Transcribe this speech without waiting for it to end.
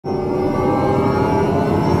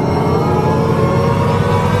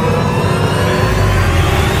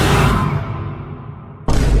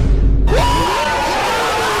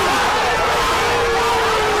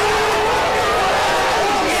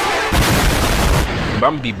but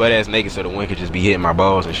I'm gonna be butt ass naked so the wind could just be hitting my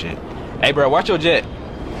balls and shit. Hey, bro, watch your jet.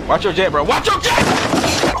 Watch your jet, bro. Watch your jet!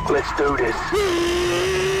 Let's do this.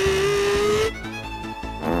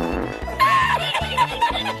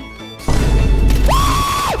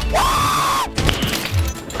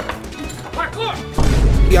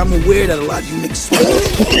 Yeah, I'm aware that a lot of you niggas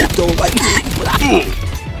don't like me, but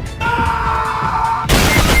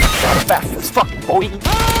Fast as fuck, boy.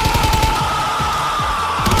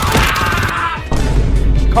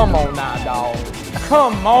 Come on now, dog.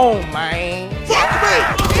 Come on, man. Fuck me!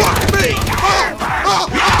 Fuck me! Oh,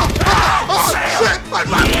 shit!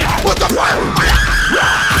 What the fuck?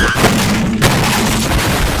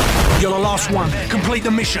 You're the last one. Complete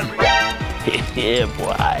the mission. Yeah,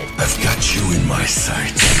 boy. I've got you in my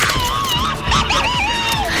sights.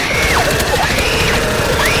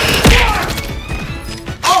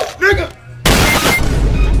 Oh, nigga!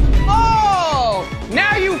 Oh!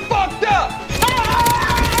 Now you fucked up!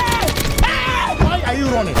 Why are you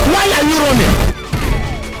running? Why are you running?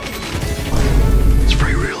 It's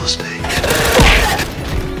free real estate.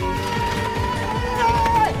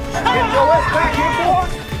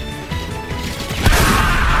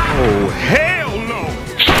 Oh, hell no!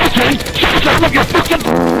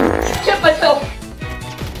 Shit myself.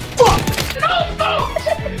 Fuck! No smoke!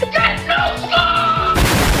 Got no smoke!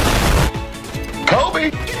 Kobe!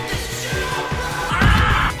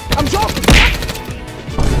 I'm joking.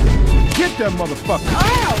 Get that motherfucker.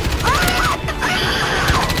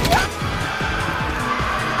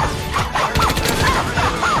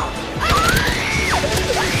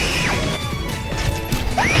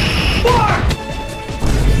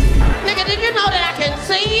 Nigga, did you know that I can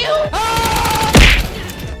see you?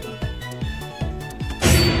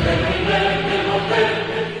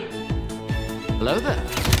 Hello there.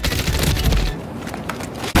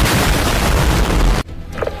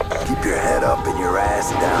 Keep your head up and your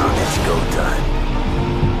ass down. It's go time.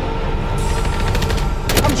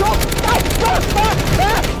 I'm joking. Stop! Stop! Stop!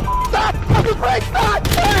 Stop! Stop! Fucking break! Stop!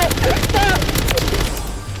 Stop! Stop!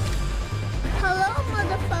 Hello,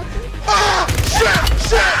 motherfucker. Ah! Shit!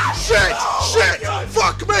 Shit! Shit! Shit!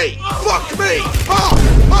 Fuck me! Fuck me! Oh!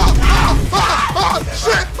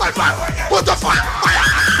 Shit! What the fuck?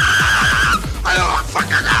 I don't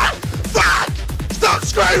fucking know! Fuck! Stop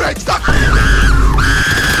screaming! Stop!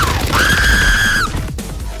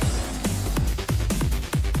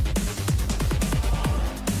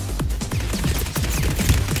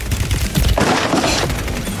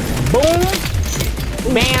 Boom,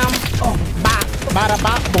 bam, bop, bada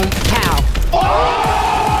bop, boom, cow.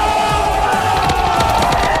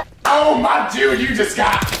 Oh my dude, you just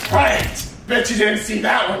got pranked! Bet you didn't see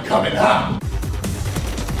that one coming, huh?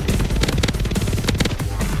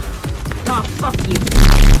 Oh, fuck you.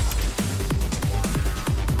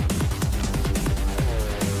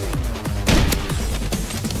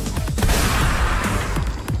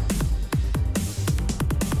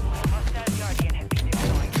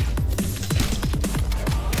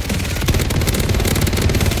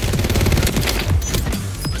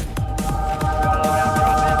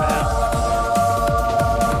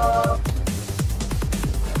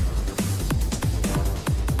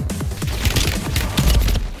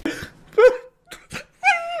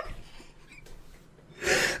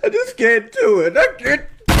 I just can't do it. I can't.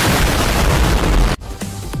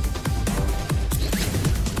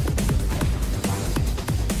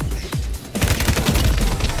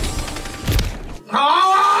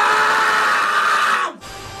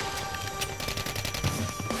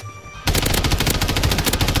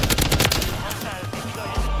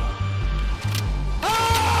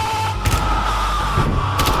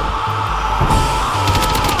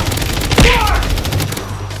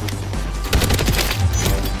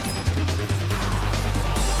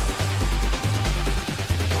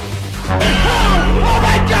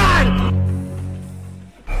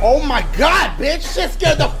 Oh my god, bitch! Shit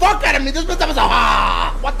scared the fuck out of me! This bitch was a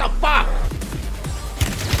what the fuck?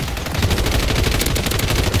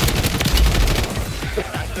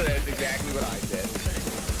 That's exactly what I said.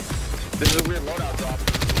 This is a weird loadout, bro.